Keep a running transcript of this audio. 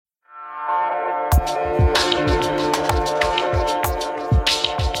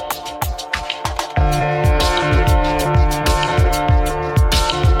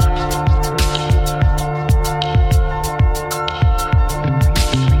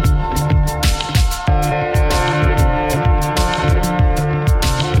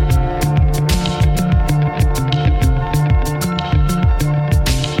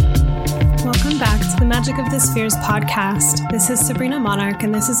podcast. This is Sabrina Monarch,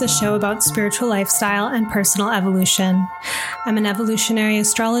 and this is a show about spiritual lifestyle and personal evolution. I'm an evolutionary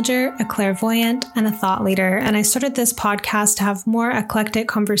astrologer, a clairvoyant, and a thought leader, and I started this podcast to have more eclectic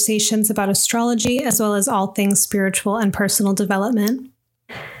conversations about astrology, as well as all things spiritual and personal development.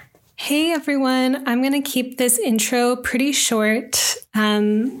 Hey everyone, I'm going to keep this intro pretty short.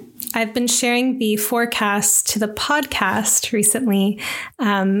 I've been sharing the forecast to the podcast recently,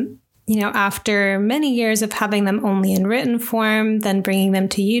 after many years of having them only in written form, then bringing them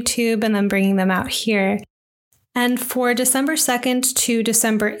to YouTube, and then bringing them out here. And for December 2nd to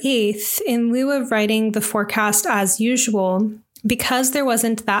December 8th, in lieu of writing the forecast as usual, because there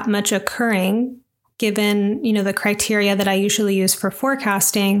wasn't that much occurring, given, the criteria that I usually use for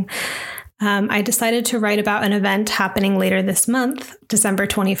forecasting, I decided to write about an event happening later this month, December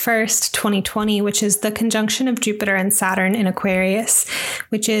 21st, 2020, which is the conjunction of Jupiter and Saturn in Aquarius,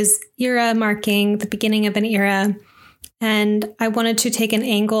 which is era marking the beginning of an era. And I wanted to take an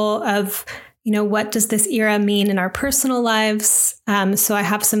angle of, what does this era mean in our personal lives? So I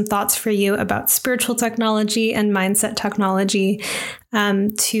have some thoughts for you about spiritual technology and mindset technology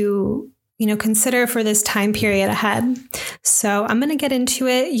to consider for this time period ahead. So I'm going to get into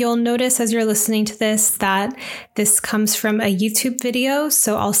it. You'll notice as you're listening to this that this comes from a YouTube video.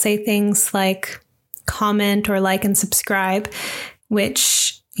 So I'll say things like comment or like and subscribe,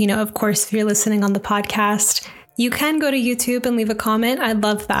 which, of course, if you're listening on the podcast, you can go to YouTube and leave a comment. I'd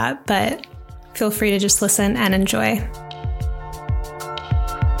love that, but feel free to just listen and enjoy.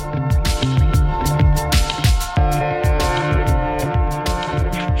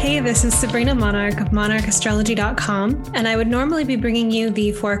 This is Sabrina Monarch of monarchastrology.com, and I would normally be bringing you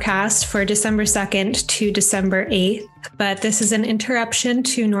the forecast for December 2nd to December 8th, but this is an interruption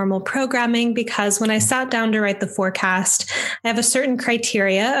to normal programming because when I sat down to write the forecast, I have a certain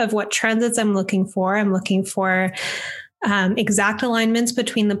criteria of what transits I'm looking for. I'm looking for exact alignments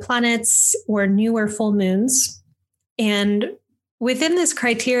between the planets or new or full moons. And within this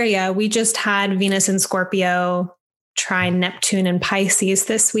criteria, we just had Venus in Scorpio, trine Neptune and Pisces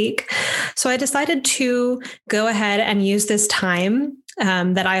this week. So I decided to go ahead and use this time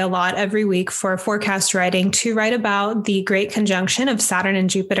that I allot every week for forecast writing to write about the great conjunction of Saturn and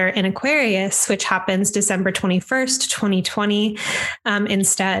Jupiter in Aquarius, which happens December 21st, 2020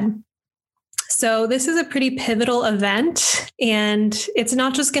 instead. So this is a pretty pivotal event, and it's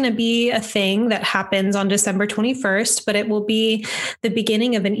not just going to be a thing that happens on December 21st, but it will be the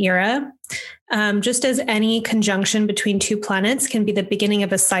beginning of an era. Just as any conjunction between two planets can be the beginning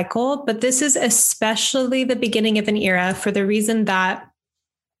of a cycle, but this is especially the beginning of an era for the reason that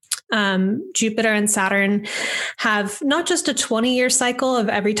Jupiter and Saturn have not just a 20-year cycle of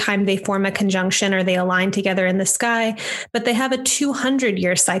every time they form a conjunction or they align together in the sky, but they have a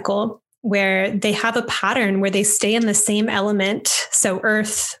 200-year cycle where they have a pattern where they stay in the same element, so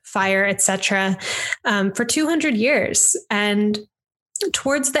earth, fire, etc., for 200 years. And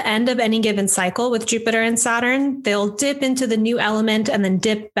towards the end of any given cycle with Jupiter and Saturn, they'll dip into the new element and then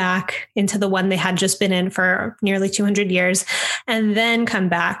dip back into the one they had just been in for nearly 200 years and then come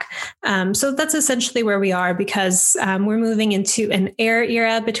back. So that's essentially where we are because we're moving into an air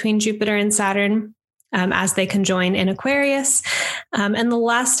era between Jupiter and Saturn as they conjoin in Aquarius. And the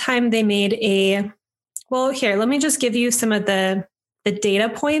last time they made let me just give you some of the data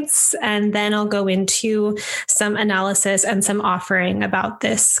points, and then I'll go into some analysis and some offering about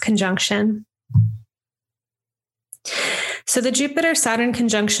this conjunction. So the Jupiter-Saturn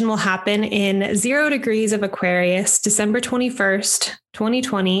conjunction will happen in 0 degrees of Aquarius, December 21st,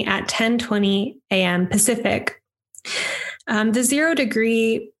 2020 at 10:20 a.m. Pacific. The 0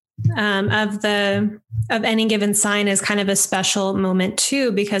 degree of any given sign is kind of a special moment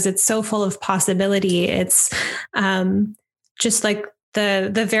too, because it's so full of possibility. It's just like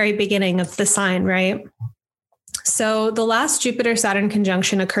the very beginning of the sign, right? So the last Jupiter-Saturn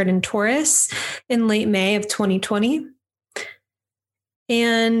conjunction occurred in Taurus in late May of 2020.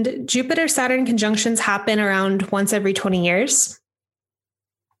 And Jupiter-Saturn conjunctions happen around once every 20 years.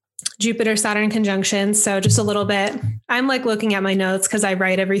 Jupiter-Saturn conjunctions. So just a little bit, I'm like looking at my notes because I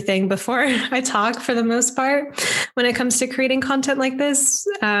write everything before I talk for the most part when it comes to creating content like this.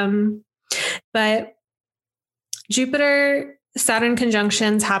 But Jupiter-Saturn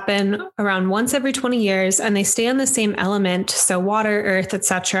conjunctions happen around once every 20 years, and they stay on the same element, so water, earth,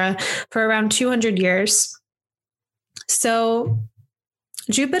 etc., for around 200 years. So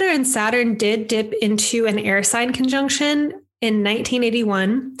Jupiter and Saturn did dip into an air sign conjunction in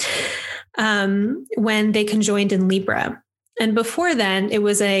 1981 when they conjoined in Libra. And before then, it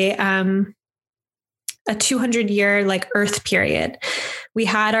was a 200-year like Earth period. We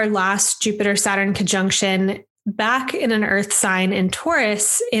had our last Jupiter-Saturn conjunction back in an earth sign in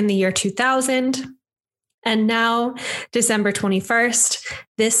Taurus in the year 2000. And now December 21st,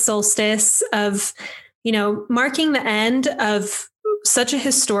 this solstice of, marking the end of such a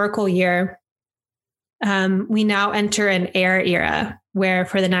historical year. We now enter an air era where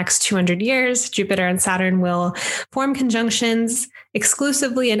for the next 200 years, Jupiter and Saturn will form conjunctions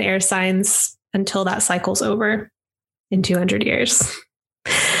exclusively in air signs until that cycle's over in 200 years.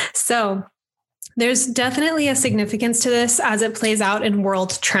 So there's definitely a significance to this as it plays out in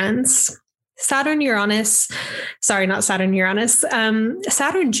world trends. Saturn,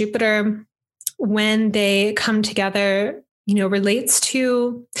 Jupiter, when they come together,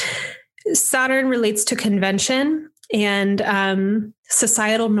 Saturn relates to convention and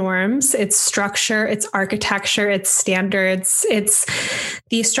societal norms, its structure, its architecture, its standards, it's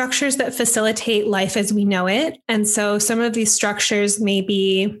the structures that facilitate life as we know it. And so some of these structures may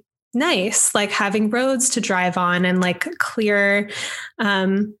be nice, like having roads to drive on and like clear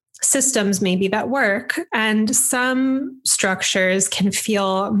systems maybe that work. And some structures can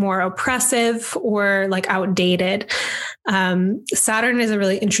feel more oppressive or like outdated. Saturn is a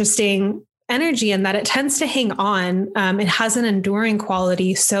really interesting energy in that it tends to hang on. It has an enduring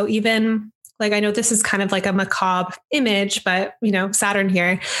quality. So even like, I know this is kind of like a macabre image, but Saturn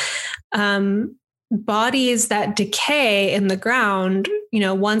here, bodies that decay in the ground,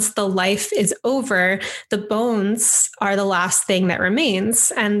 once the life is over, the bones are the last thing that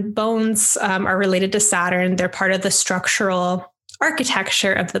remains. And bones are related to Saturn. They're part of the structural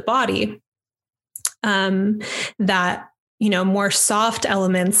architecture of the body. That more soft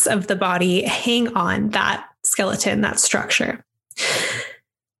elements of the body hang on that skeleton, that structure.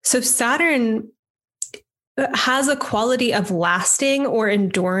 So Saturn has a quality of lasting or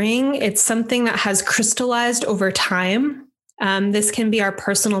enduring. It's something that has crystallized over time. This can be our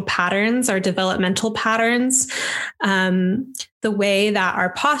personal patterns, our developmental patterns. The way that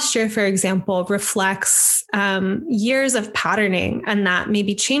our posture, for example, reflects years of patterning, and that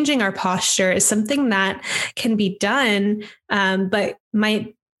maybe changing our posture is something that can be done, but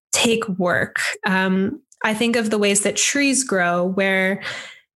might take work. I think of the ways that trees grow, where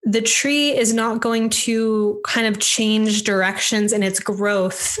the tree is not going to kind of change directions in its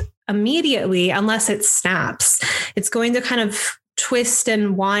growth immediately unless it snaps. It's going to kind of twist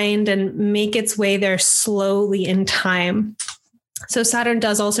and wind and make its way there slowly in time. So Saturn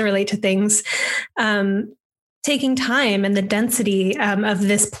does also relate to things taking time and the density of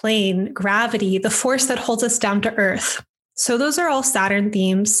this plane, gravity, the force that holds us down to Earth. So those are all Saturn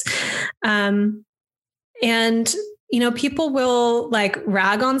themes. And people will like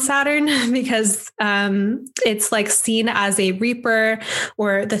rag on Saturn because it's like seen as a reaper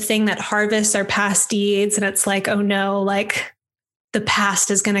or the thing that harvests our past deeds. And it's like, oh no, like the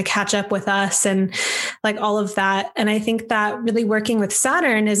past is going to catch up with us and like all of that. And I think that really working with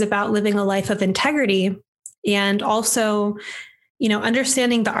Saturn is about living a life of integrity and also,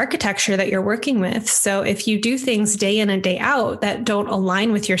 understanding the architecture that you're working with. So if you do things day in and day out that don't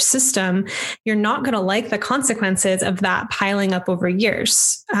align with your system, you're not going to like the consequences of that piling up over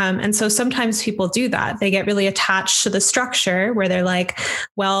years. And so sometimes people do that. They get really attached to the structure where they're like,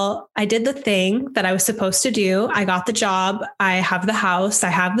 well, I did the thing that I was supposed to do. I got the job. I have the house. I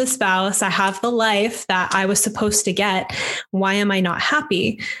have the spouse. I have the life that I was supposed to get. Why am I not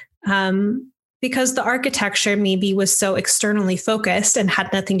happy? Because the architecture maybe was so externally focused and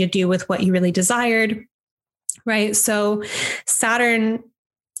had nothing to do with what you really desired, right? So Saturn,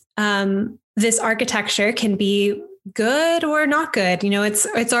 this architecture can be good or not good.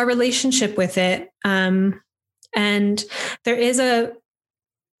 It's our relationship with it. And there is a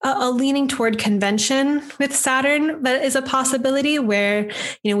leaning toward convention with Saturn that is a possibility where,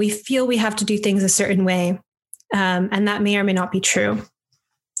 we feel we have to do things a certain way. And that may or may not be true.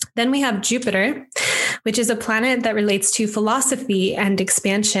 Then we have Jupiter, which is a planet that relates to philosophy and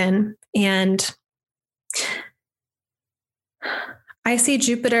expansion. And I see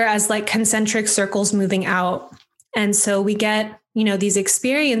Jupiter as like concentric circles moving out. And so we get, these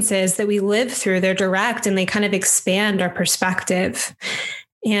experiences that we live through, they're direct and they kind of expand our perspective.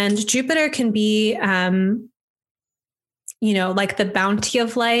 And Jupiter can be, like the bounty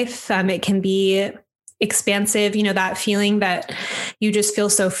of life. It can be expansive, that feeling that you just feel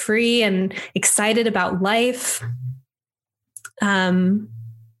so free and excited about life. The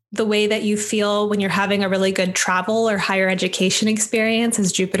way that you feel when you're having a really good travel or higher education experience,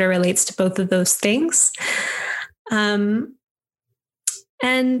 as Jupiter relates to both of those things. And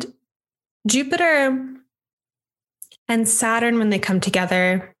Jupiter and Saturn, when they come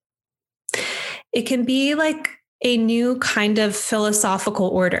together, it can be like a new kind of philosophical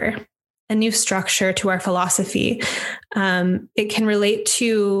order. a new structure to our philosophy. It can relate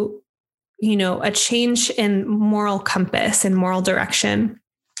to, a change in moral compass and moral direction.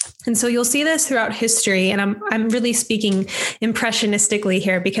 And so you'll see this throughout history. And I'm really speaking impressionistically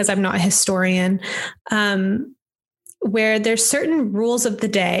here because I'm not a historian, where there's certain rules of the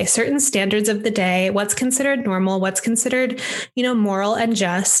day, certain standards of the day, what's considered normal, what's considered, moral and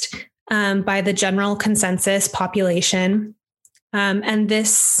just by the general consensus population. And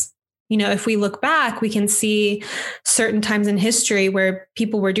this, if we look back, we can see certain times in history where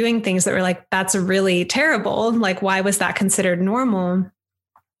people were doing things that were like, that's really terrible. Like, why was that considered normal?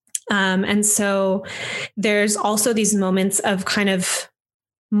 And so there's also these moments of kind of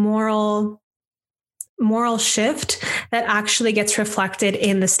moral shift that actually gets reflected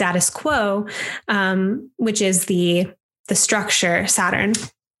in the status quo, which is the structure, Saturn.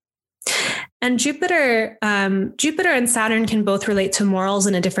 And Jupiter and Saturn can both relate to morals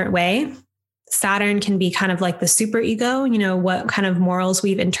in a different way. Saturn can be kind of like the superego, what kind of morals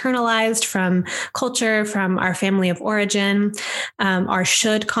we've internalized from culture, from our family of origin, our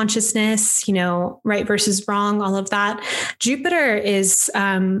should consciousness, right versus wrong, all of that. Jupiter is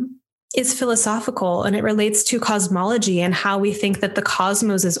philosophical, and it relates to cosmology and how we think that the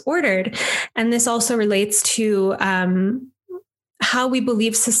cosmos is ordered. And this also relates to how we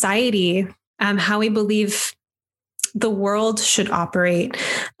believe society, how we believe the world should operate,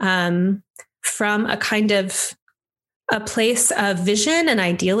 from a kind of a place of vision and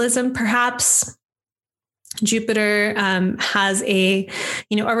idealism, perhaps. Jupiter has a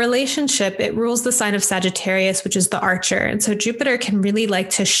relationship. It rules the sign of Sagittarius, which is the archer. And so Jupiter can really like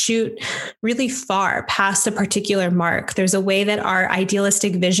to shoot really far past a particular mark. There's a way that our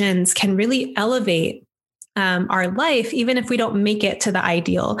idealistic visions can really elevate our life, even if we don't make it to the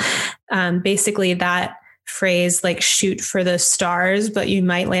ideal. Basically, that phrase, like shoot for the stars, but you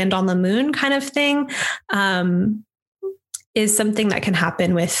might land on the moon kind of thing, is something that can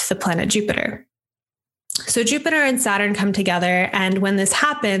happen with the planet Jupiter. So Jupiter and Saturn come together. And when this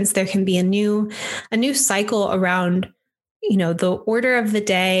happens, there can be a new cycle around, the order of the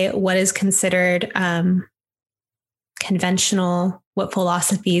day, what is considered conventional, what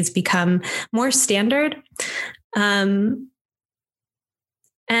philosophies become more standard. And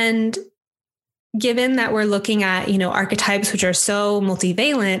given that we're looking at, archetypes which are so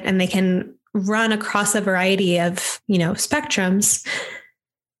multivalent and they can run across a variety of, spectrums,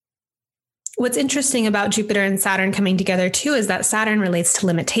 what's interesting about Jupiter and Saturn coming together too is that Saturn relates to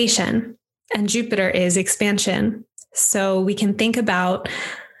limitation and Jupiter is expansion. So we can think about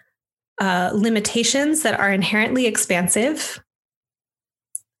limitations that are inherently expansive,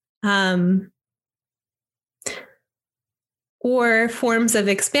 or forms of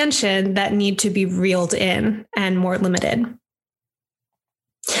expansion that need to be reeled in and more limited.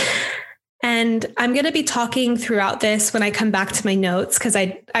 And I'm going to be talking throughout this when I come back to my notes, because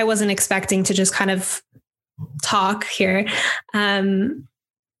I wasn't expecting to just kind of talk here.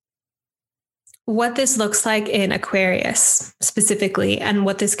 What this looks like in Aquarius specifically, and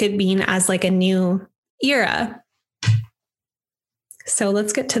what this could mean as like a new era. So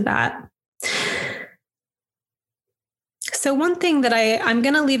let's get to that. So one thing that I'm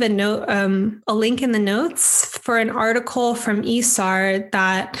going to leave a note, a link in the notes for an article from ESAR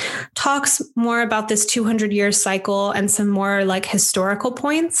that talks more about this 200-year cycle and some more like historical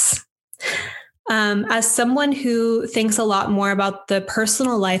points. As someone who thinks a lot more about the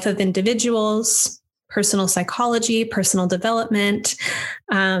personal life of individuals, personal psychology, personal development,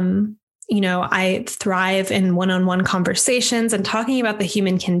 I thrive in one-on-one conversations and talking about the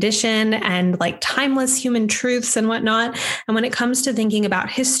human condition and like timeless human truths and whatnot. And when it comes to thinking about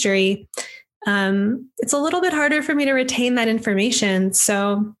history, it's a little bit harder for me to retain that information.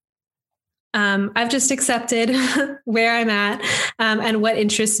 So I've just accepted where I'm at and what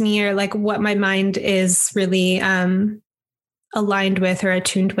interests me, or like what my mind is really aligned with or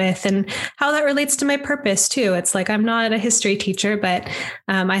attuned with, and how that relates to my purpose too. It's like, I'm not a history teacher, but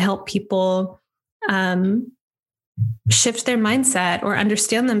I help people shift their mindset or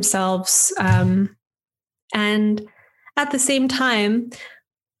understand themselves. And at the same time,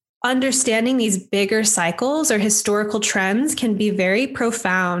 understanding these bigger cycles or historical trends can be very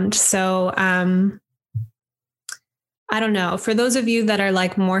profound. So I don't know, for those of you that are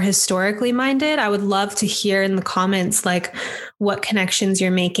like more historically minded, I would love to hear in the comments, like what connections you're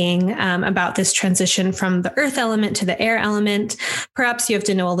making about this transition from the earth element to the air element. Perhaps you have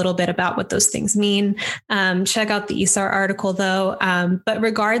to know a little bit about what those things mean. Check out the ESAR article though. But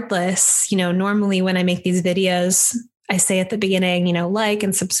regardless, normally when I make these videos, I say at the beginning, like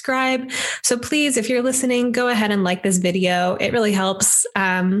and subscribe. So please, if you're listening, go ahead and like this video. It really helps.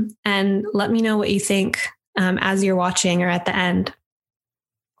 And let me know what you think as you're watching or at the end.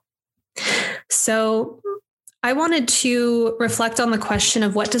 So I wanted to reflect on the question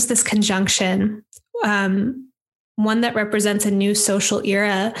of what does this conjunction, one that represents a new social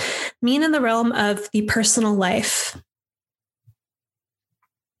era, mean in the realm of the personal life?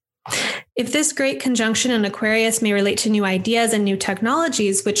 If this great conjunction in Aquarius may relate to new ideas and new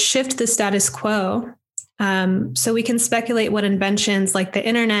technologies which shift the status quo, so we can speculate what inventions like the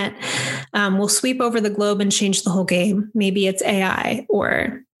internet will sweep over the globe and change the whole game. Maybe it's AI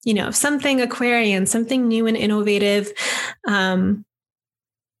or something Aquarian, something new and innovative. What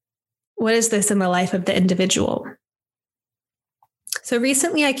is this in the life of the individual? So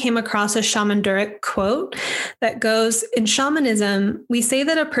recently I came across a Shaman Durek quote that goes, in shamanism, we say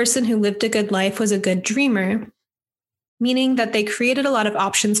that a person who lived a good life was a good dreamer, meaning that they created a lot of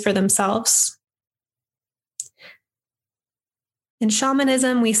options for themselves. In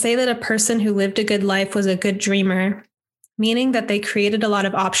shamanism, we say that a person who lived a good life was a good dreamer, meaning that they created a lot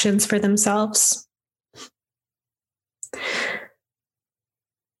of options for themselves.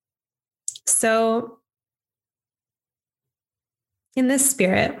 So, in this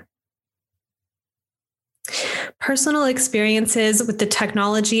spirit, personal experiences with the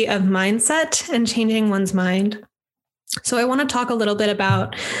technology of mindset and changing one's mind. So I want to talk a little bit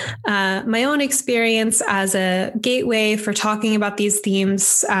about my own experience as a gateway for talking about these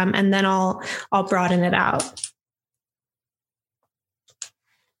themes, and then I'll broaden it out.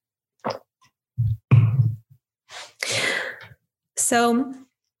 So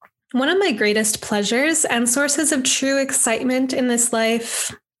one of my greatest pleasures and sources of true excitement in this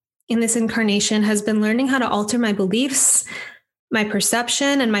life, in this incarnation, has been learning how to alter my beliefs, my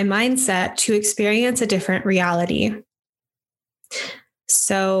perception, and my mindset to experience a different reality.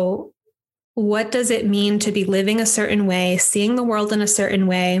 So, what does it mean to be living a certain way, seeing the world in a certain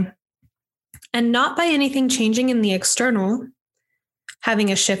way, and not by anything changing in the external,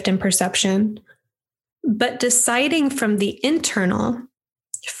 having a shift in perception, but deciding from the internal,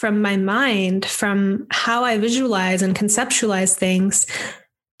 from my mind, from how I visualize and conceptualize things,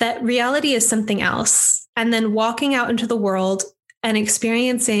 that reality is something else, and then walking out into the world and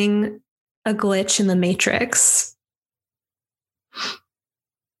experiencing a glitch in the matrix.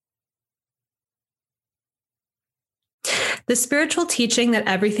 The spiritual teaching that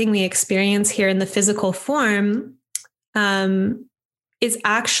everything we experience here in the physical form is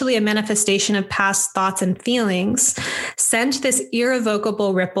actually a manifestation of past thoughts and feelings sent this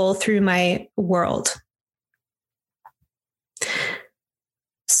irrevocable ripple through my world.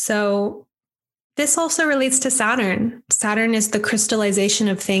 So this also relates to Saturn. Saturn is the crystallization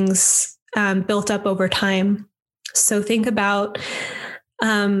of things built up over time. So think about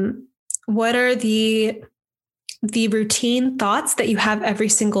what are the routine thoughts that you have every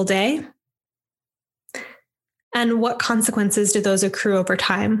single day, and what consequences do those accrue over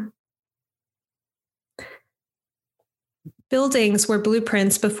time? Buildings were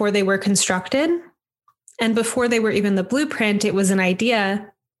blueprints before they were constructed. And before they were even the blueprint, it was an idea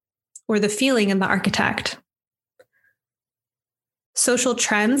or the feeling in the architect. Social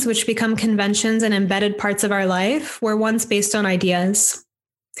trends, which become conventions and embedded parts of our life, were once based on ideas.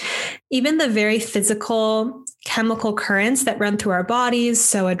 Even the very physical chemical currents that run through our bodies,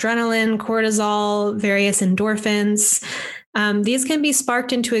 so adrenaline, cortisol, various endorphins, these can be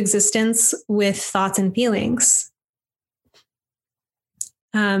sparked into existence with thoughts and feelings.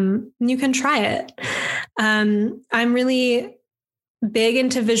 You can try it. I'm really big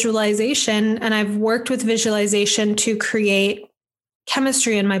into visualization, and I've worked with visualization to create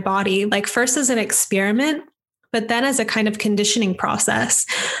chemistry in my body, like first as an experiment, but then as a kind of conditioning process.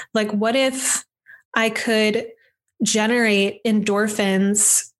 Like, what if I could generate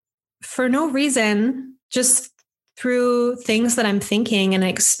endorphins for no reason, just through things that I'm thinking and an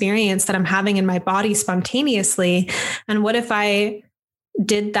experience that I'm having in my body spontaneously? And what if I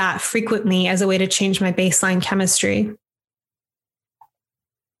did that frequently as a way to change my baseline chemistry?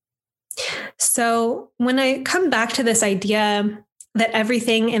 So when I come back to this idea that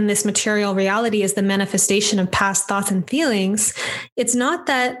everything in this material reality is the manifestation of past thoughts and feelings, it's not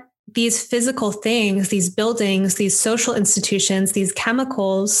that these physical things, these buildings, these social institutions, these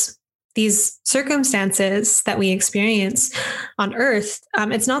chemicals, these circumstances that we experience on Earth,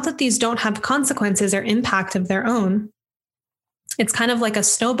 it's not that these don't have consequences or impact of their own. It's kind of like a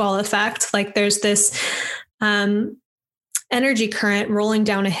snowball effect. Like there's this energy current rolling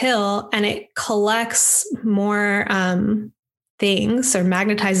down a hill, and it collects more things or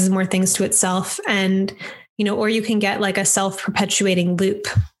magnetizes more things to itself. And or you can get like a self-perpetuating loop.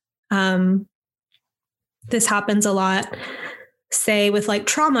 This happens a lot, say with like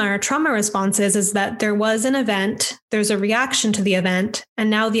trauma or trauma responses, is that there was an event, there's a reaction to the event, and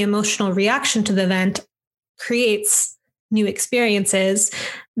now the emotional reaction to the event creates new experiences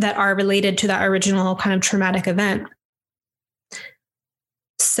that are related to that original kind of traumatic event.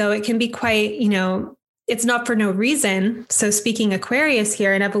 So it can be quite, it's not for no reason. So speaking Aquarius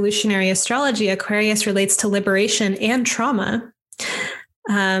here in evolutionary astrology, Aquarius relates to liberation and trauma.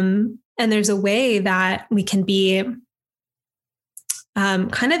 And there's a way that we can be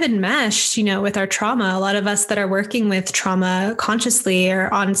kind of enmeshed, with our trauma. A lot of us that are working with trauma consciously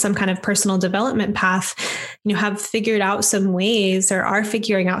or on some kind of personal development path, have figured out some ways or are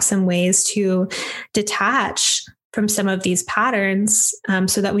figuring out some ways to detach from some of these patterns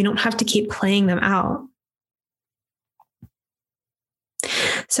so that we don't have to keep playing them out.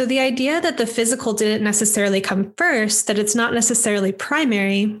 So the idea that the physical didn't necessarily come first, that it's not necessarily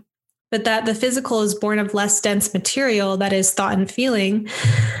primary, but that the physical is born of less dense material, that is thought and feeling,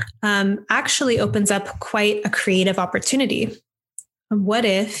 actually opens up quite a creative opportunity. What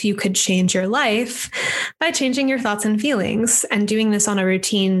if you could change your life by changing your thoughts and feelings and doing this on a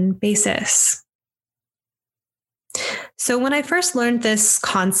routine basis? So when I first learned this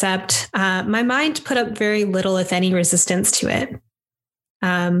concept, my mind put up very little, if any, resistance to it.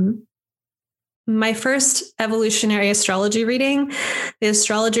 My first evolutionary astrology reading, the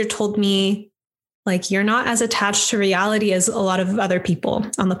astrologer told me, like, you're not as attached to reality as a lot of other people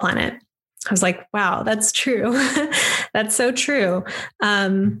on the planet. I was like, wow, that's true. That's so true.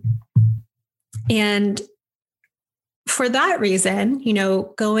 And for that reason,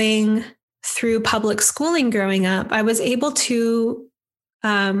 going through public schooling growing up, I was able to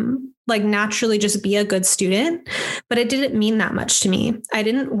naturally just be a good student, but it didn't mean that much to me. I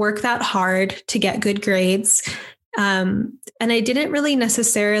didn't work that hard to get good grades. And I didn't really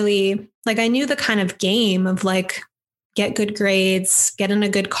necessarily, I knew the kind of game of get good grades, get in a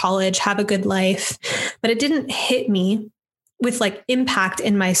good college, have a good life, but it didn't hit me with impact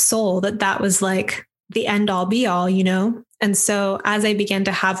in my soul that was the end all be all, And so as I began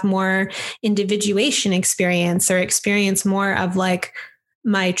to have more individuation experience or experience more of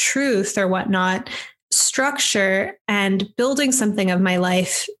my truth or whatnot, structure and building something of my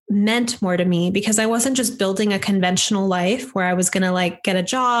life meant more to me, because I wasn't just building a conventional life where I was going to get a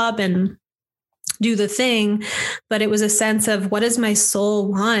job and do the thing, but it was a sense of, what does my soul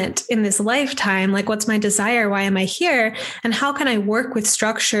want in this lifetime? What's my desire? Why am I here? And how can I work with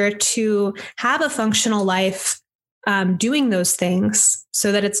structure to have a functional life doing those things,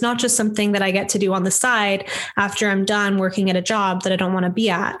 so that it's not just something that I get to do on the side after I'm done working at a job that I don't want to be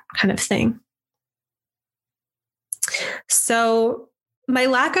at, kind of thing. So my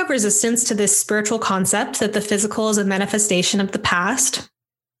lack of resistance to this spiritual concept that the physical is a manifestation of the past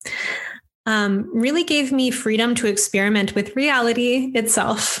really gave me freedom to experiment with reality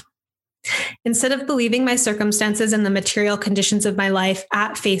itself. Instead of believing my circumstances and the material conditions of my life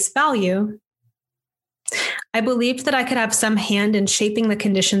at face value, I believed that I could have some hand in shaping the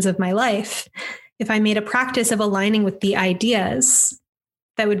conditions of my life if I made a practice of aligning with the ideas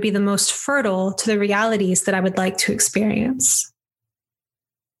that would be the most fertile to the realities that I would like to experience.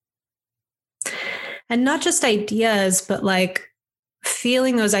 And not just ideas, but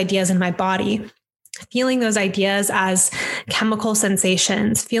feeling those ideas in my body, feeling those ideas as chemical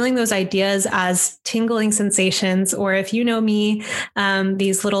sensations, feeling those ideas as tingling sensations, or if you know me,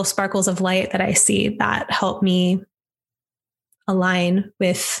 these little sparkles of light that I see that help me align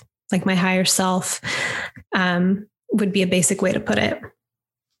with my higher self, would be a basic way to put it.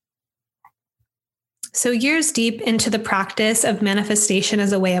 So years deep into the practice of manifestation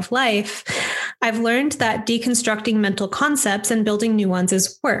as a way of life, I've learned that deconstructing mental concepts and building new ones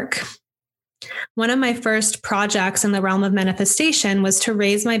is work. One of my first projects in the realm of manifestation was to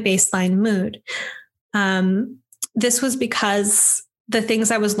raise my baseline mood. This was because the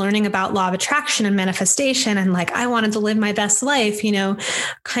things I was learning about law of attraction and manifestation, and I wanted to live my best life,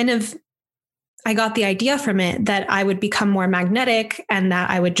 I got the idea from it that I would become more magnetic and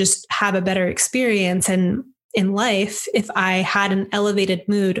that I would just have a better experience in life if I had an elevated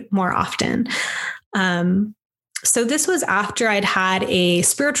mood more often. So this was after I'd had a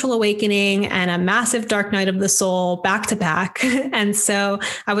spiritual awakening and a massive dark night of the soul back to back. And so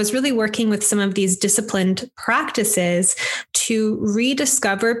I was really working with some of these disciplined practices to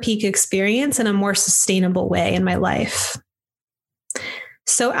rediscover peak experience in a more sustainable way in my life.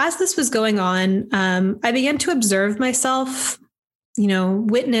 So as this was going on, I began to observe myself,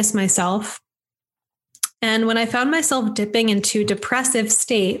 witness myself. And when I found myself dipping into depressive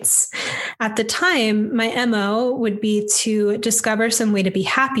states At the time, my MO would be to discover some way to be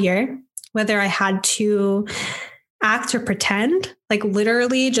happier, whether I had to act or pretend, like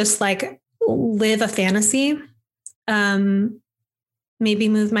literally just like live a fantasy, maybe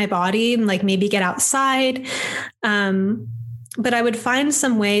move my body and like maybe get outside. But I would find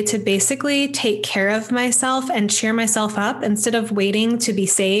some way to basically take care of myself and cheer myself up instead of waiting to be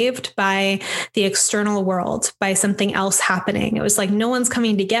saved by the external world, by something else happening. It was like, no one's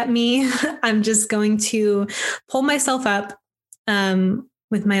coming to get me. I'm just going to pull myself up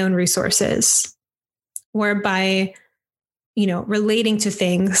with my own resources, or by, relating to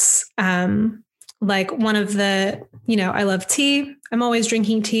things. Like one of the, I love tea. I'm always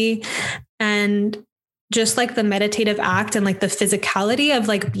drinking tea. And just like the meditative act and like the physicality of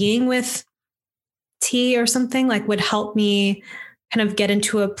like being with tea or something like would help me kind of get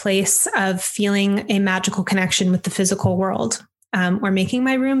into a place of feeling a magical connection with the physical world, or making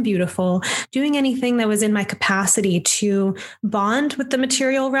my room beautiful, doing anything that was in my capacity to bond with the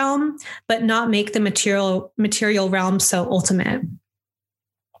material realm, but not make the material realm so ultimate.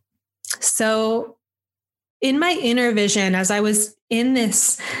 So in my inner vision, as I was in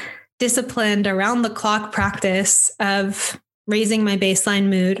this disciplined around the clock practice of raising my baseline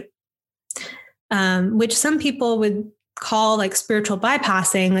mood, which some people would call like spiritual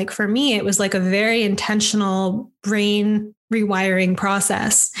bypassing. Like for me, it was like a very intentional brain rewiring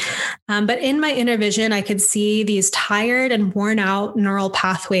process. But in my inner vision, I could see these tired and worn out neural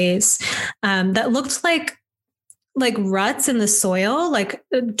pathways that looked like ruts in the soil, like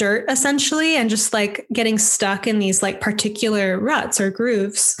dirt essentially, and just like getting stuck in these like particular ruts or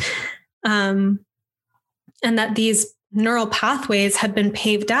grooves. And that these neural pathways had been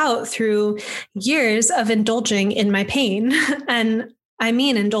paved out through years of indulging in my pain. And I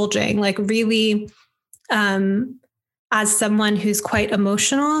mean, indulging, like really, as someone who's quite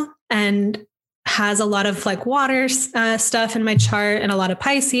emotional and has a lot of like water stuff in my chart and a lot of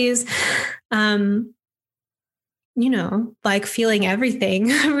Pisces, like feeling everything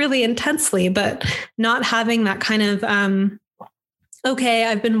really intensely, but not having that kind of, okay,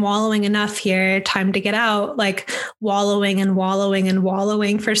 I've been wallowing enough here, time to get out, like wallowing and wallowing and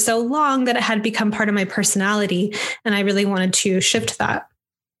wallowing for so long that it had become part of my personality. And I really wanted to shift that.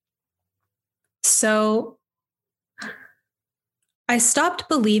 So I stopped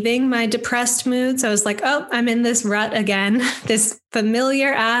believing my depressed moods. I was like, oh, I'm in this rut again, this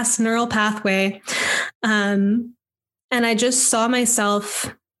familiar ass neural pathway. And I just saw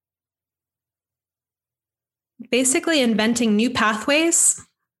myself basically inventing new pathways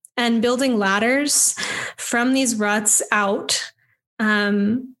and building ladders from these ruts out.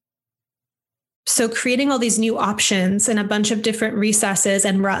 So creating all these new options in a bunch of different recesses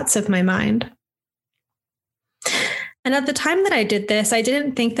and ruts of my mind. And at the time that I did this, I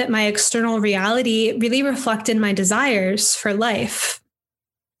didn't think that my external reality really reflected my desires for life.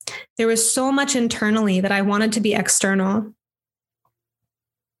 There was so much internally that I wanted to be external.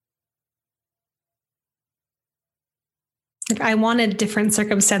 Like I wanted different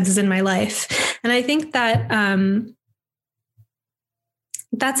circumstances in my life. And I think that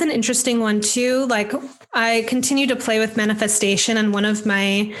that's an interesting one too. Like I continue to play with manifestation. And one of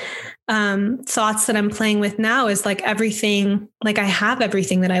my thoughts that I'm playing with now is like everything, like I have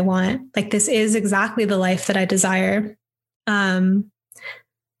everything that I want. Like this is exactly the life that I desire.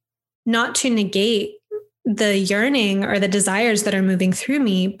 Not to negate the yearning or the desires that are moving through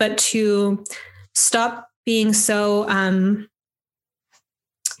me, but to stop being so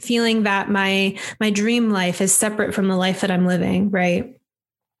feeling that my dream life is separate from the life that I'm living, right?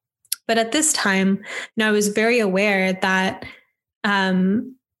 But at this time, I was very aware that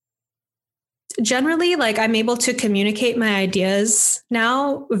generally, like I'm able to communicate my ideas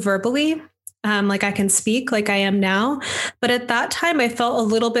now verbally. Like I can speak like I am now. But at that time, I felt a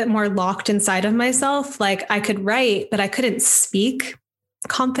little bit more locked inside of myself. Like I could write, but I couldn't speak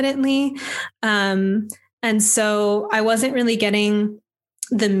confidently. And so I wasn't really getting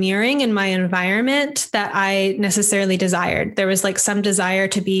the mirroring in my environment that I necessarily desired. There was like some desire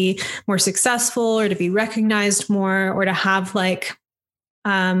to be more successful or to be recognized more or to have like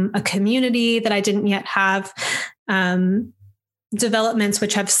a community that I didn't yet have. Developments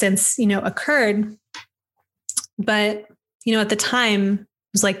which have since, occurred. But, at the time it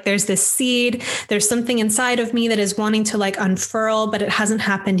was like, there's this seed, there's something inside of me that is wanting to like unfurl, but it hasn't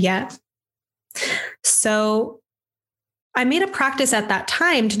happened yet. So I made a practice at that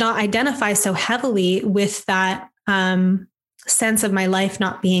time to not identify so heavily with that sense of my life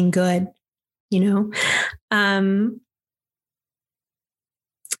not being good,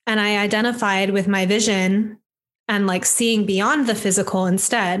 and I identified with my vision and like seeing beyond the physical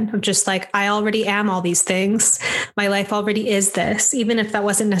instead of just like, I already am all these things. My life already is this, even if that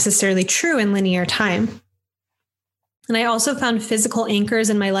wasn't necessarily true in linear time. And I also found physical anchors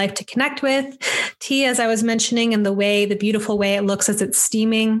in my life to connect with. Tea, as I was mentioning, and the beautiful way it looks as it's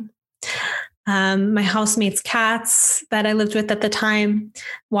steaming. My housemate's cats that I lived with at the time,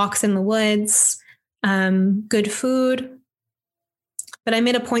 walks in the woods, good food. But I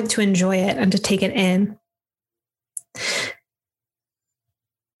made a point to enjoy it and to take it in.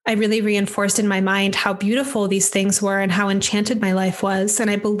 I really reinforced in my mind how beautiful these things were and how enchanted my life was. And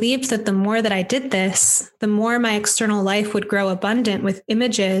I believed that the more that I did this, the more my external life would grow abundant with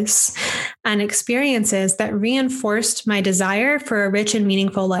images and experiences that reinforced my desire for a rich and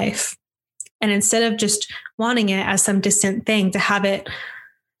meaningful life. And instead of just wanting it as some distant thing, to have it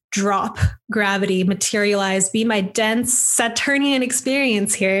drop gravity, materialize, be my dense Saturnian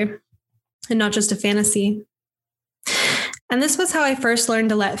experience here, and not just a fantasy. And this was how I first learned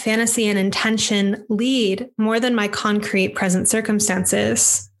to let fantasy and intention lead more than my concrete present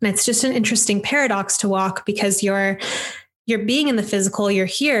circumstances. And it's just an interesting paradox to walk, because you're being in the physical, you're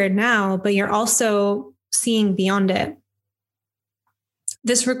here now, but you're also seeing beyond it.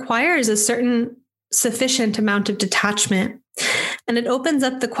 This requires a certain sufficient amount of detachment, and it opens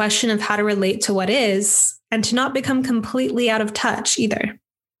up the question of how to relate to what is and to not become completely out of touch either.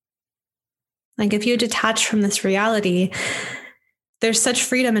 Like if you detach from this reality, there's such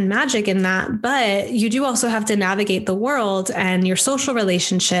freedom and magic in that, but you do also have to navigate the world and your social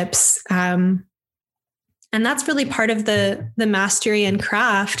relationships. And that's really part of the mastery and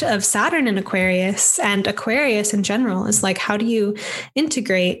craft of Saturn in Aquarius, and Aquarius in general is like, how do you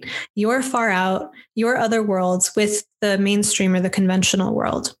integrate your far out, your other worlds with the mainstream or the conventional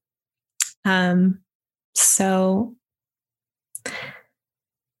world? So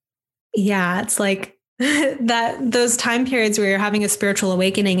yeah, it's like that, those time periods where you're having a spiritual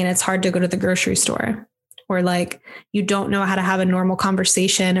awakening and it's hard to go to the grocery store, or like you don't know how to have a normal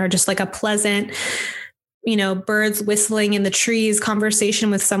conversation, or just like a pleasant, birds whistling in the trees conversation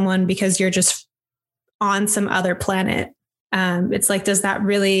with someone because you're just on some other planet. It's like, does that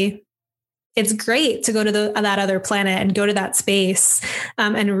really, it's great to go to that other planet and go to that space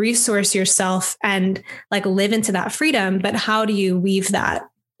and resource yourself and like live into that freedom. But how do you weave that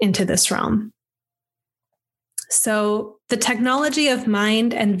into this realm? So the technology of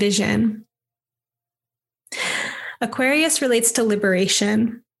mind and vision. Aquarius relates to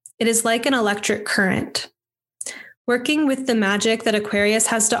liberation. It is like an electric current. Working with the magic that Aquarius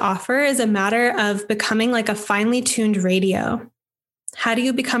has to offer is a matter of becoming like a finely tuned radio. How do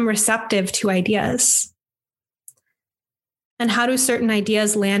you become receptive to ideas? And how do certain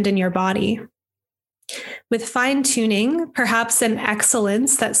ideas land in your body? With fine tuning, perhaps an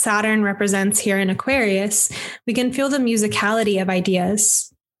excellence that Saturn represents here in Aquarius, we can feel the musicality of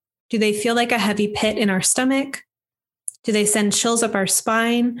ideas. Do they feel like a heavy pit in our stomach? Do they send chills up our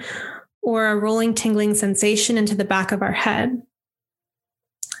spine, or a rolling, tingling sensation into the back of our head?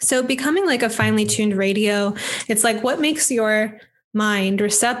 So becoming like a finely tuned radio, it's like, what makes your mind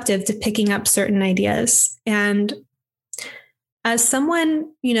receptive to picking up certain ideas? And as someone,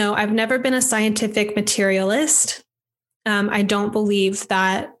 I've never been a scientific materialist. I don't believe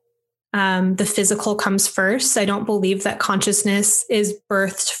that the physical comes first. I don't believe that consciousness is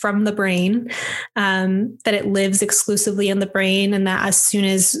birthed from the brain, that it lives exclusively in the brain, and that as soon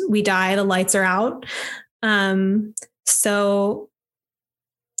as we die, the lights are out. So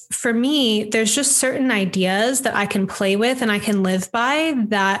for me, there's just certain ideas that I can play with and I can live by,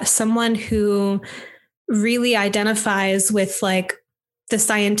 that someone who really identifies with like the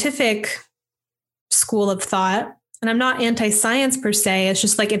scientific school of thought. And I'm not anti-science per se. It's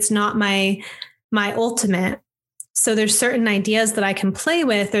just like, it's not my ultimate. So there's certain ideas that I can play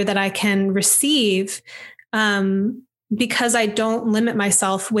with or that I can receive because I don't limit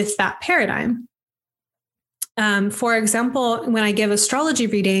myself with that paradigm. For example, when I give astrology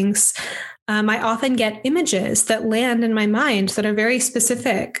readings, I often get images that land in my mind that are very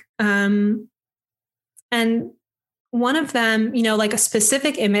specific. And one of them, like a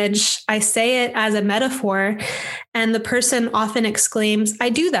specific image, I say it as a metaphor, and the person often exclaims, I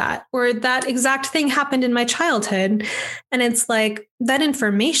do that, or that exact thing happened in my childhood. And it's like, that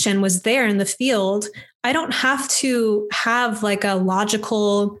information was there in the field. I don't have to have like a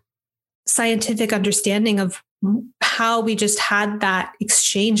logical scientific understanding of how we just had that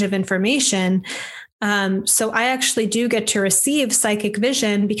exchange of information. So I actually do get to receive psychic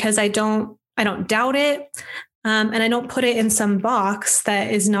vision because I don't doubt it. And I don't put it in some box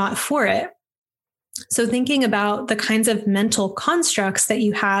that is not for it. So thinking about the kinds of mental constructs that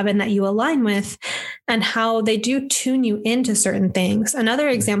you have and that you align with and how they do tune you into certain things. Another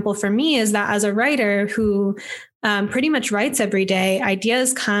example for me is that as a writer who pretty much writes every day,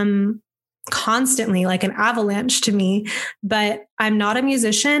 ideas come constantly like an avalanche to me, but I'm not a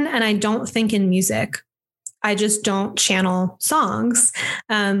musician and I don't think in music. I just don't channel songs.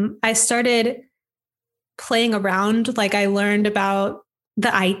 I started playing around, like I learned about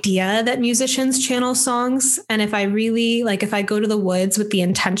the idea that musicians channel songs. And if I really like, if I go to the woods with the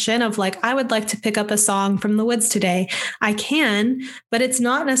intention of like, I would like to pick up a song from the woods today, I can, but it's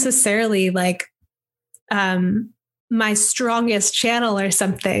not necessarily like my strongest channel or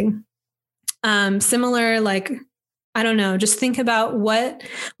something. Similar, like, I don't know, just think about what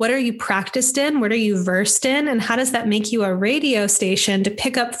are you practiced in? What are you versed in? And how does that make you a radio station to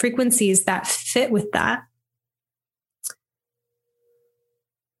pick up frequencies that fit with that?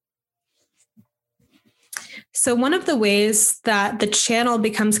 So one of the ways that the channel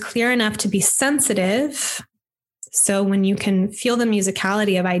becomes clear enough to be sensitive, so when you can feel the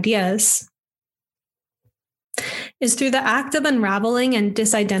musicality of ideas, is through the act of unraveling and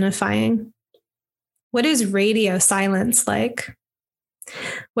disidentifying. What is radio silence like?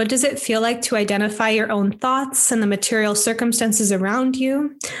 What does it feel like to identify your own thoughts and the material circumstances around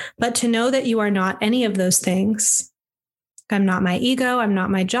you, but to know that you are not any of those things? I'm not my ego. I'm not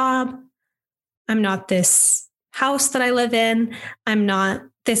my job. I'm not this house that I live in. I'm not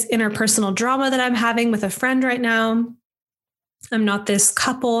this interpersonal drama that I'm having with a friend right now. I'm not this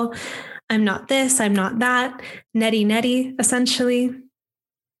couple. I'm not this. I'm not that. Neti neti, essentially,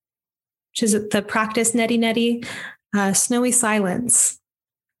 which is the practice neti neti, snowy silence.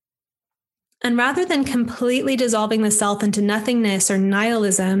 And rather than completely dissolving the self into nothingness or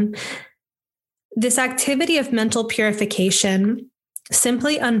nihilism, this activity of mental purification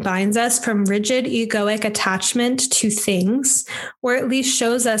simply unbinds us from rigid egoic attachment to things, or at least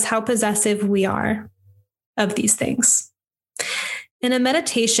shows us how possessive we are of these things. In a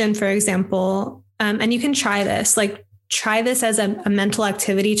meditation, for example, and you can try this, like try this as a mental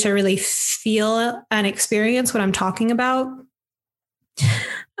activity to really feel and experience what I'm talking about.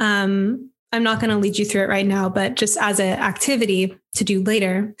 I'm not going to lead you through it right now, but just as an activity to do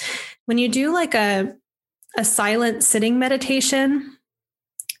later, when you do like a silent sitting meditation,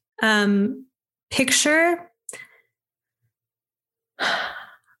 picture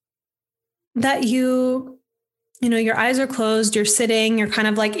that you know, your eyes are closed, you're sitting, you're kind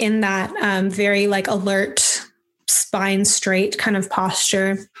of like in that very like alert, spine straight kind of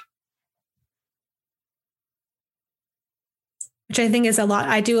posture, which I think is a lot.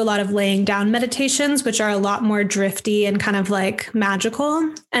 I do a lot of laying down meditations, which are a lot more drifty and kind of like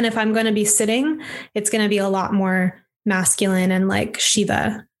magical. And if I'm going to be sitting, it's going to be a lot more masculine and like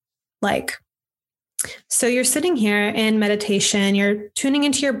Shiva like. So you're sitting here in meditation, you're tuning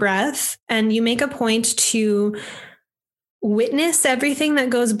into your breath, and you make a point to witness everything that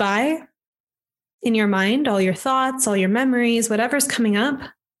goes by in your mind, all your thoughts, all your memories, whatever's coming up,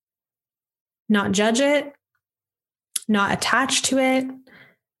 not judge it, not attach to it.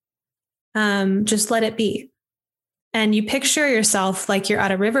 Just let it be. And you picture yourself like you're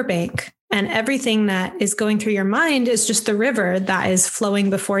at a riverbank, and everything that is going through your mind is just the river that is flowing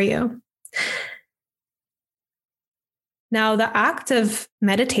before you. Now, the act of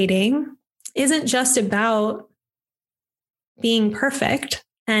meditating isn't just about being perfect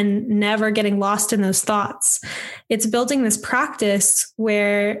and never getting lost in those thoughts. It's building this practice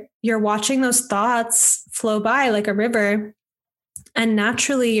where you're watching those thoughts flow by like a river. And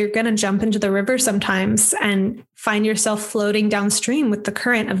naturally, you're going to jump into the river sometimes and find yourself floating downstream with the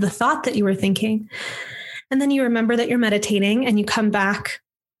current of the thought that you were thinking. And then you remember that you're meditating and you come back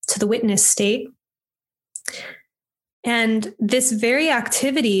to the witness state. And this very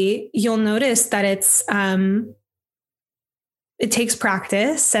activity, you'll notice that it takes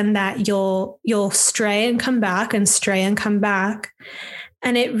practice, and that you'll stray and come back and stray and come back.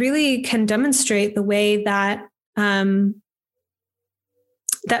 And it really can demonstrate the way that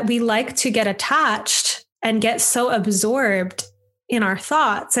that we like to get attached and get so absorbed in our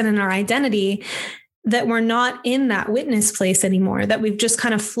thoughts and in our identity that we're not in that witness place anymore, that we've just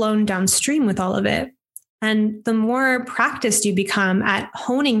kind of flown downstream with all of it. And the more practiced you become at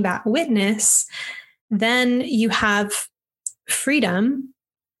honing that witness, then you have freedom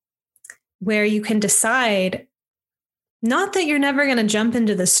where you can decide not that you're never going to jump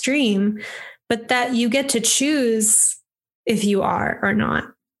into the stream, but that you get to choose if you are or not.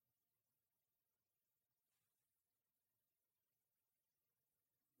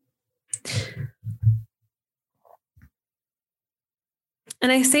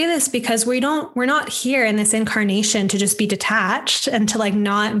 And I say this because we're not here in this incarnation to just be detached and to like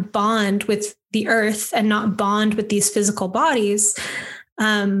not bond with the earth and not bond with these physical bodies.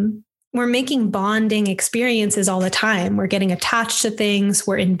 We're making bonding experiences all the time. We're getting attached to things.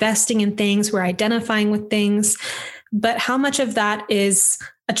 We're investing in things. We're identifying with things. But how much of that is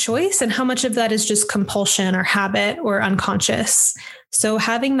a choice and how much of that is just compulsion or habit or unconscious? So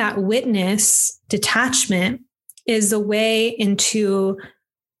having that witness detachment is a way into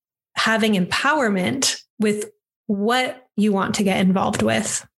having empowerment with what you want to get involved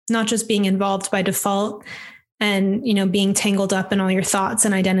with, not just being involved by default and, being tangled up in all your thoughts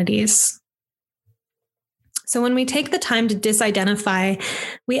and identities. So when we take the time to disidentify,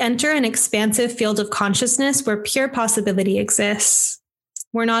 we enter an expansive field of consciousness where pure possibility exists.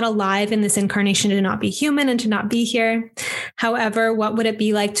 We're not alive in this incarnation to not be human and to not be here. However, what would it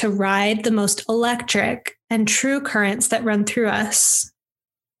be like to ride the most electric and true currents that run through us?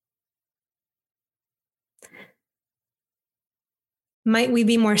 Might we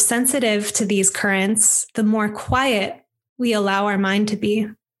be more sensitive to these currents the more quiet we allow our mind to be?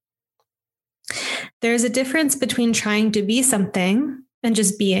 There's a difference between trying to be something and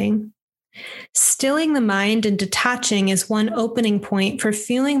just being. Stilling the mind and detaching is one opening point for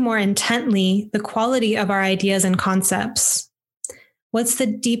feeling more intently the quality of our ideas and concepts. What's the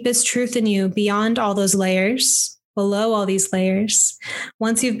deepest truth in you beyond all those layers, below all these layers,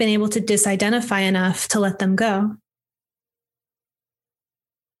 once you've been able to disidentify enough to let them go?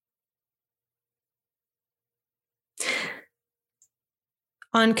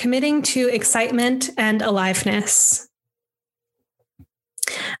 On committing to excitement and aliveness.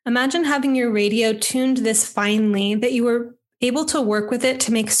 Imagine having your radio tuned this finely that you were able to work with it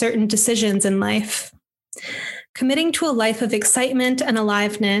to make certain decisions in life. Committing to a life of excitement and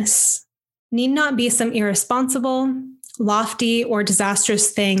aliveness need not be some irresponsible, lofty, or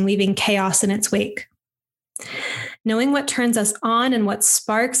disastrous thing leaving chaos in its wake. Knowing what turns us on and what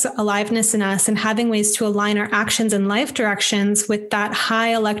sparks aliveness in us and having ways to align our actions and life directions with that high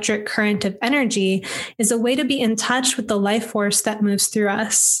electric current of energy is a way to be in touch with the life force that moves through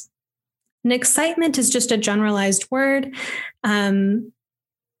us. And excitement is just a generalized word.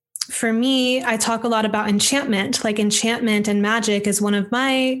 For me, I talk a lot about enchantment, like enchantment and magic is one of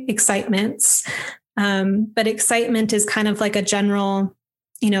my excitements. But excitement is kind of like a general,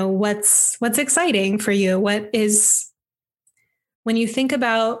 what's exciting for you? What is, when you think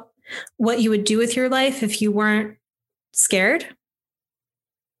about what you would do with your life if you weren't scared,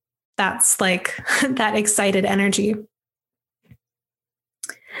 that's like that excited energy.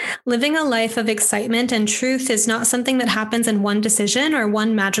 Living a life of excitement and truth is not something that happens in one decision or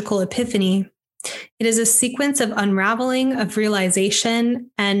one magical epiphany. It is a sequence of unraveling, of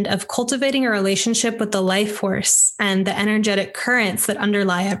realization, and of cultivating a relationship with the life force and the energetic currents that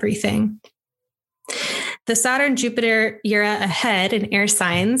underlie everything. The Saturn-Jupiter era ahead in air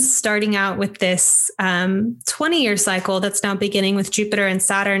signs, starting out with this 20-year cycle that's now beginning with Jupiter and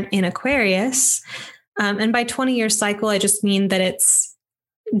Saturn in Aquarius. And by 20-year cycle, I just mean that it's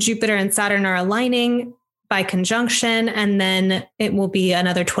Jupiter and Saturn are aligning by conjunction, and then it will be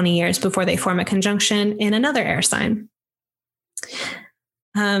another 20 years before they form a conjunction in another air sign.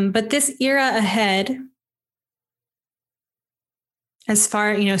 But this era ahead, as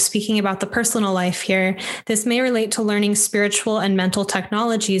far, speaking about the personal life here, this may relate to learning spiritual and mental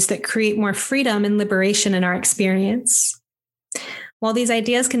technologies that create more freedom and liberation in our experience. While these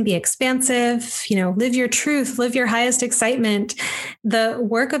ideas can be expansive, live your truth, live your highest excitement, the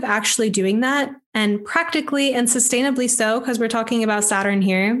work of actually doing that, and practically and sustainably so, because we're talking about Saturn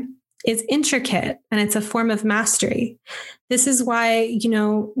here, is intricate and it's a form of mastery. This is why,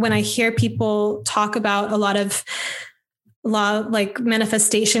 when I hear people talk about a lot of like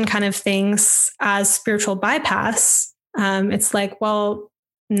manifestation kind of things as spiritual bypass, it's like, well,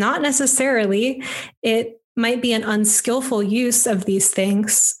 not necessarily. It might be an unskillful use of these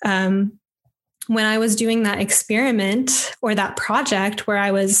things. When I was doing that experiment or that project where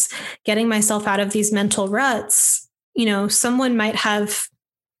I was getting myself out of these mental ruts, someone might have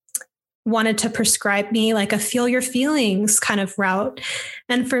wanted to prescribe me like a feel your feelings kind of route.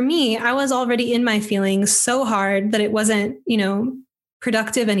 And for me, I was already in my feelings so hard that it wasn't,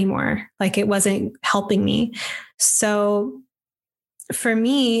 productive anymore. Like it wasn't helping me. So for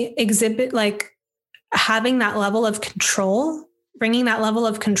me, having that level of control, bringing that level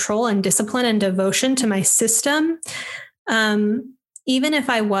of control and discipline and devotion to my system, even if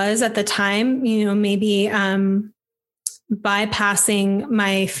I was at the time, maybe bypassing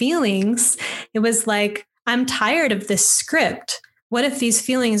my feelings, it was like, I'm tired of this script. What if these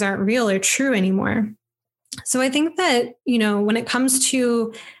feelings aren't real or true anymore? So I think that, when it comes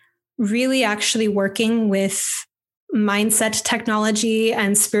to really actually working with mindset technology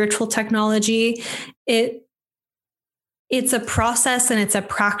and spiritual technology, it's a process and it's a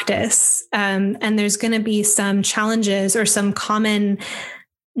practice. And there's going to be some challenges or some common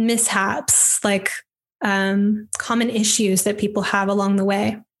mishaps, like common issues that people have along the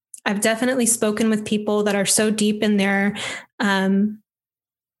way. I've definitely spoken with people that are so deep in their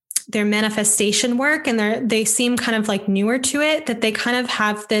manifestation work, and they seem kind of like newer to it, that they kind of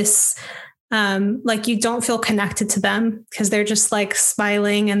have this, like you don't feel connected to them because they're just like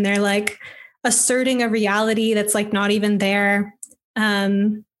smiling and they're like asserting a reality that's like not even there.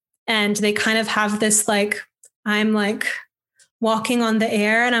 And they kind of have this, like, I'm like walking on the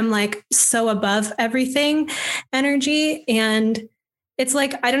air and I'm like so above everything energy. And it's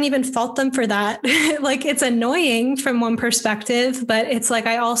like, I don't even fault them for that. Like, it's annoying from one perspective, but it's like,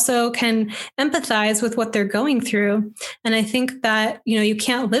 I also can empathize with what they're going through. And I think that, you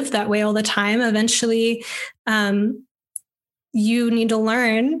can't live that way all the time. Eventually, you need to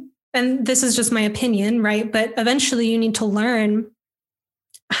learn, and this is just my opinion, right? But eventually you need to learn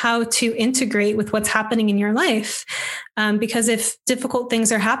how to integrate with what's happening in your life. Because if difficult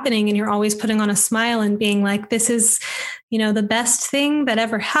things are happening and you're always putting on a smile and being like, this is, the best thing that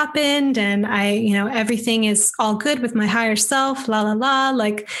ever happened. And everything is all good with my higher self, la, la, la,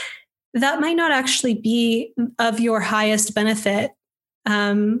 like that might not actually be of your highest benefit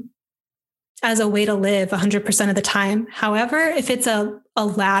as a way to live 100% of the time. However, if it's a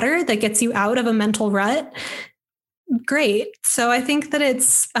ladder that gets you out of a mental rut, great. So I think that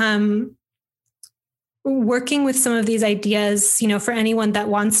it's working with some of these ideas, for anyone that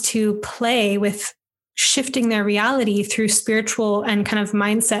wants to play with shifting their reality through spiritual and kind of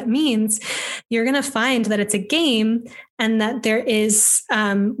mindset means, you're going to find that it's a game and that there is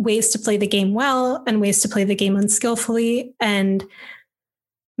ways to play the game well and ways to play the game unskillfully and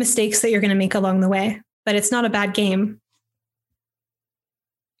mistakes that you're going to make along the way. But it's not a bad game.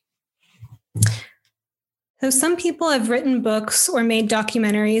 So some people have written books or made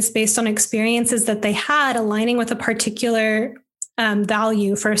documentaries based on experiences that they had aligning with a particular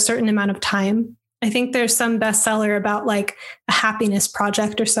value for a certain amount of time. I think there's some bestseller about like a happiness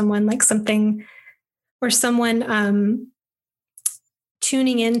project or someone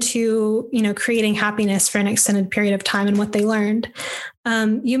tuning into, creating happiness for an extended period of time and what they learned.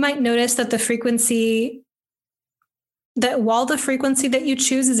 You might notice that while the frequency that you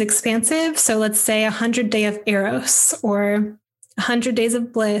choose is expansive, so let's say 100 days of Eros or 100 days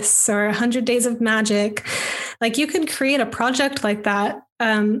of bliss or 100 days of magic, like you could create a project like that,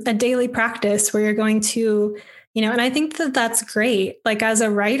 a daily practice where you're going to, and I think that that's great. Like as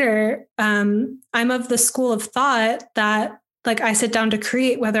a writer, I'm of the school of thought that like I sit down to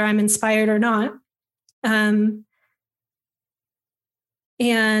create whether I'm inspired or not. And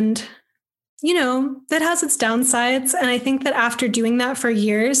that has its downsides. And I think that after doing that for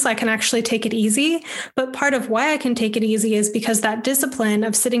years, I can actually take it easy. But part of why I can take it easy is because that discipline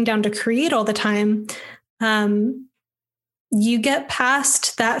of sitting down to create all the time, you get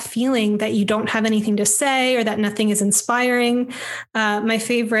past that feeling that you don't have anything to say or that nothing is inspiring. My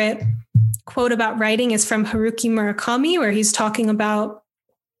favorite quote about writing is from Haruki Murakami, where he's talking about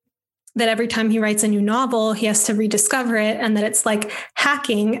that every time he writes a new novel, he has to rediscover it, and that it's like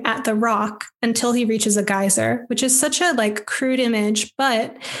hacking at the rock until he reaches a geyser, which is such a like crude image.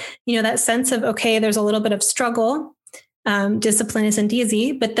 But, that sense of, okay, there's a little bit of struggle. Discipline isn't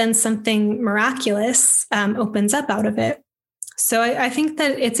easy, but then something miraculous opens up out of it. So I think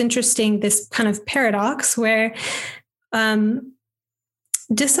that it's interesting, this kind of paradox where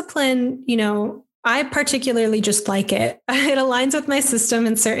discipline, I particularly just like it. It aligns with my system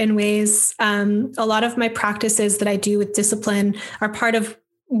in certain ways. A lot of my practices that I do with discipline are part of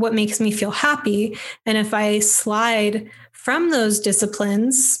what makes me feel happy. And if I slide from those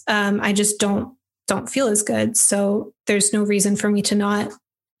disciplines, I just don't feel as good. So there's no reason for me to not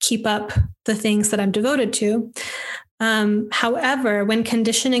keep up the things that I'm devoted to. However, when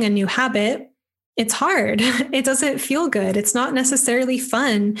conditioning a new habit, it's hard. It doesn't feel good. It's not necessarily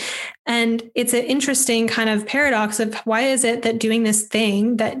fun. And it's an interesting kind of paradox of why is it that doing this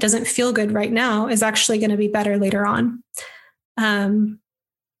thing that doesn't feel good right now is actually going to be better later on. And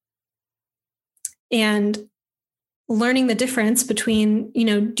learning the difference between,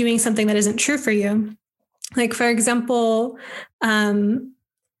 doing something that isn't true for you. Like, for example,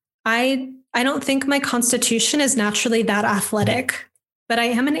 I don't think my constitution is naturally that athletic. But I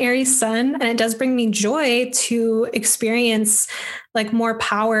am an Aries sun, and it does bring me joy to experience like more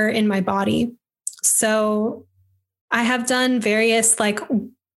power in my body. So I have done various like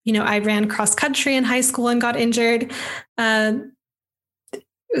I ran cross country in high school and got injured,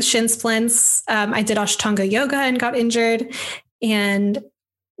 shin splints. I did Ashtanga yoga and got injured. And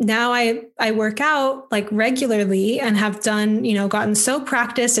now I work out like regularly and have done, gotten so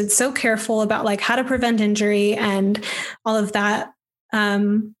practiced and so careful about like how to prevent injury and all of that.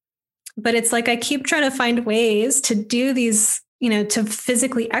 But it's like, I keep trying to find ways to do these, to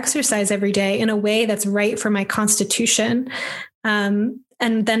physically exercise every day in a way that's right for my constitution. And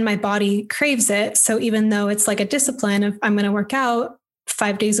then my body craves it. So even though it's like a discipline of I'm going to work out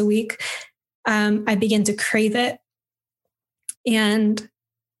 5 days a week, I begin to crave it. And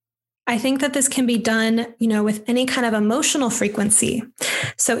I think that this can be done, with any kind of emotional frequency.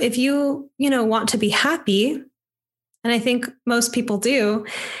 So if you, want to be happy, and I think most people do,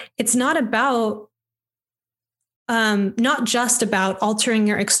 it's not about, not just about altering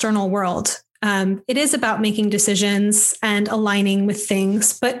your external world. It is about making decisions and aligning with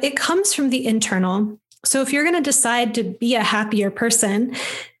things, but it comes from the internal. So if you're going to decide to be a happier person,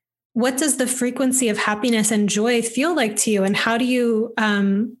 what does the frequency of happiness and joy feel like to you? And how do you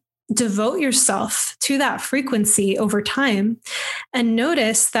devote yourself to that frequency over time? And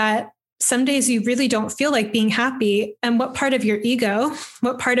notice that some days you really don't feel like being happy. And what part of your ego,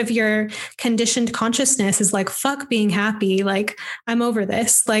 what part of your conditioned consciousness is like, fuck being happy. Like, I'm over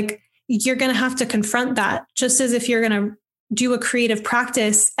this. Like, you're going to have to confront that. Just as if you're going to do a creative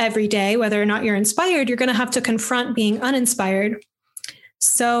practice every day, whether or not you're inspired, you're going to have to confront being uninspired.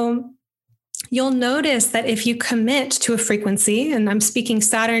 So you'll notice that if you commit to a frequency, and I'm speaking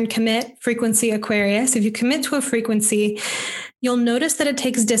Saturn commit, frequency Aquarius, if you commit to a frequency, you'll notice that it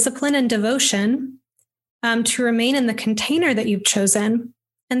takes discipline and devotion to remain in the container that you've chosen.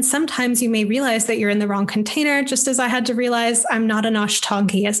 And sometimes you may realize that you're in the wrong container, just as I had to realize I'm not an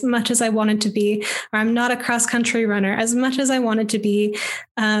Ashtangi as much as I wanted to be, or I'm not a cross-country runner as much as I wanted to be.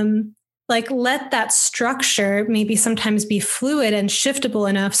 Let that structure maybe sometimes be fluid and shiftable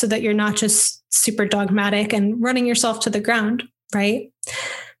enough so that you're not just super dogmatic and running yourself to the ground, right?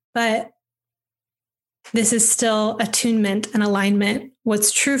 But this is still attunement and alignment.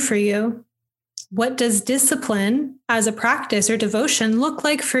 What's true for you? What does discipline as a practice or devotion look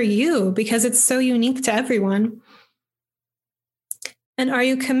like for you? Because it's so unique to everyone. And are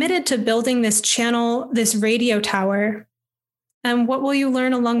you committed to building this channel, this radio tower? And what will you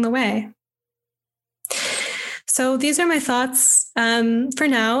learn along the way? So these are my thoughts for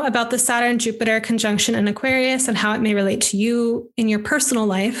now about the Saturn-Jupiter conjunction in Aquarius and how it may relate to you in your personal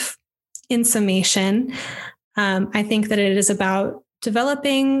life. In summation, I think that it is about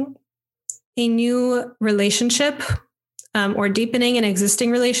developing a new relationship or deepening an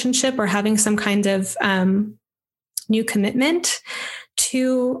existing relationship or having some kind of new commitment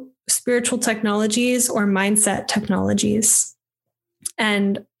to spiritual technologies or mindset technologies.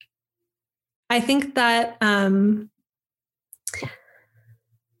 And I think that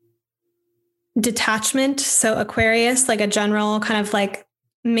detachment, so Aquarius, like a general kind of like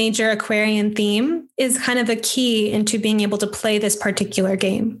major Aquarian theme, is kind of a key into being able to play this particular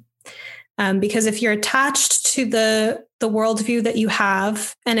game. Because if you're attached to the worldview that you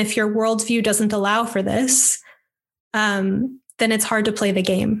have, and if your worldview doesn't allow for this, then it's hard to play the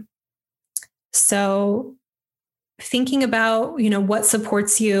game. So thinking about, what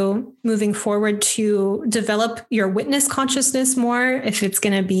supports you moving forward to develop your witness consciousness more, if it's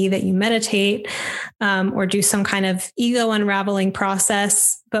going to be that you meditate or do some kind of ego unraveling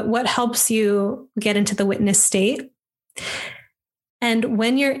process, but what helps you get into the witness state? And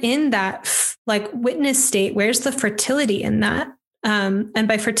when you're in that like witness state, where's the fertility in that? And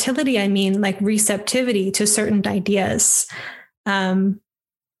by fertility, I mean like receptivity to certain ideas.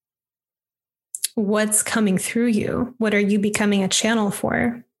 What's coming through you? What are you becoming a channel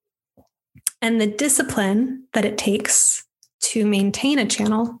for? And the discipline that it takes to maintain a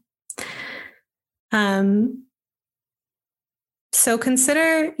channel. So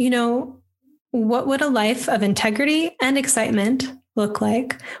consider, what would a life of integrity and excitement look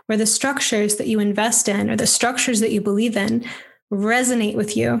like, where the structures that you invest in or the structures that you believe in resonate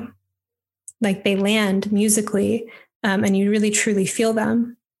with you, like they land musically, and you really truly feel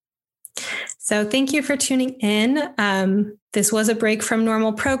them. So thank you for tuning in. This was a break from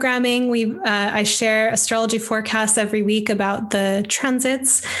normal programming. I share astrology forecasts every week about the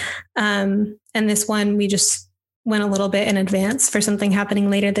transits. And this one, we just went a little bit in advance for something happening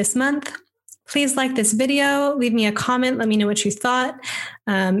later this month. Please like this video, leave me a comment, let me know what you thought.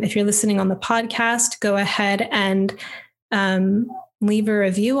 If you're listening on the podcast, go ahead and leave a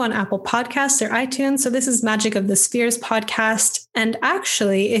review on Apple Podcasts or iTunes. So this is Magic of the Spheres podcast. And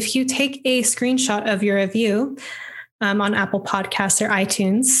actually, if you take a screenshot of your review, on Apple Podcasts or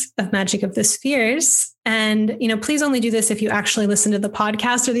iTunes of Magic of the Spheres. And, please only do this if you actually listen to the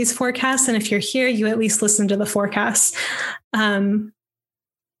podcast or these forecasts. And if you're here, you at least listen to the forecasts.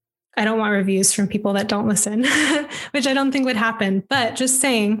 I don't want reviews from people that don't listen, which I don't think would happen. But just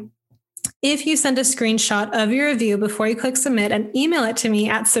saying, if you send a screenshot of your review before you click submit and email it to me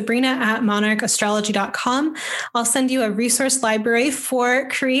at sabrina@monarchastrology.com, I'll send you a resource library for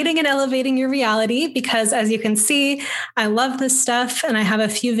creating and elevating your reality. Because as you can see, I love this stuff. And I have a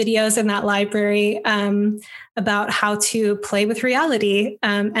few videos in that library about how to play with reality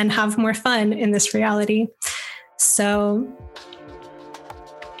and have more fun in this reality. So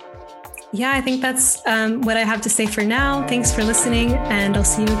yeah, I think that's what I have to say for now. Thanks for listening, and I'll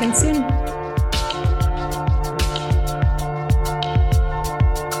see you again soon.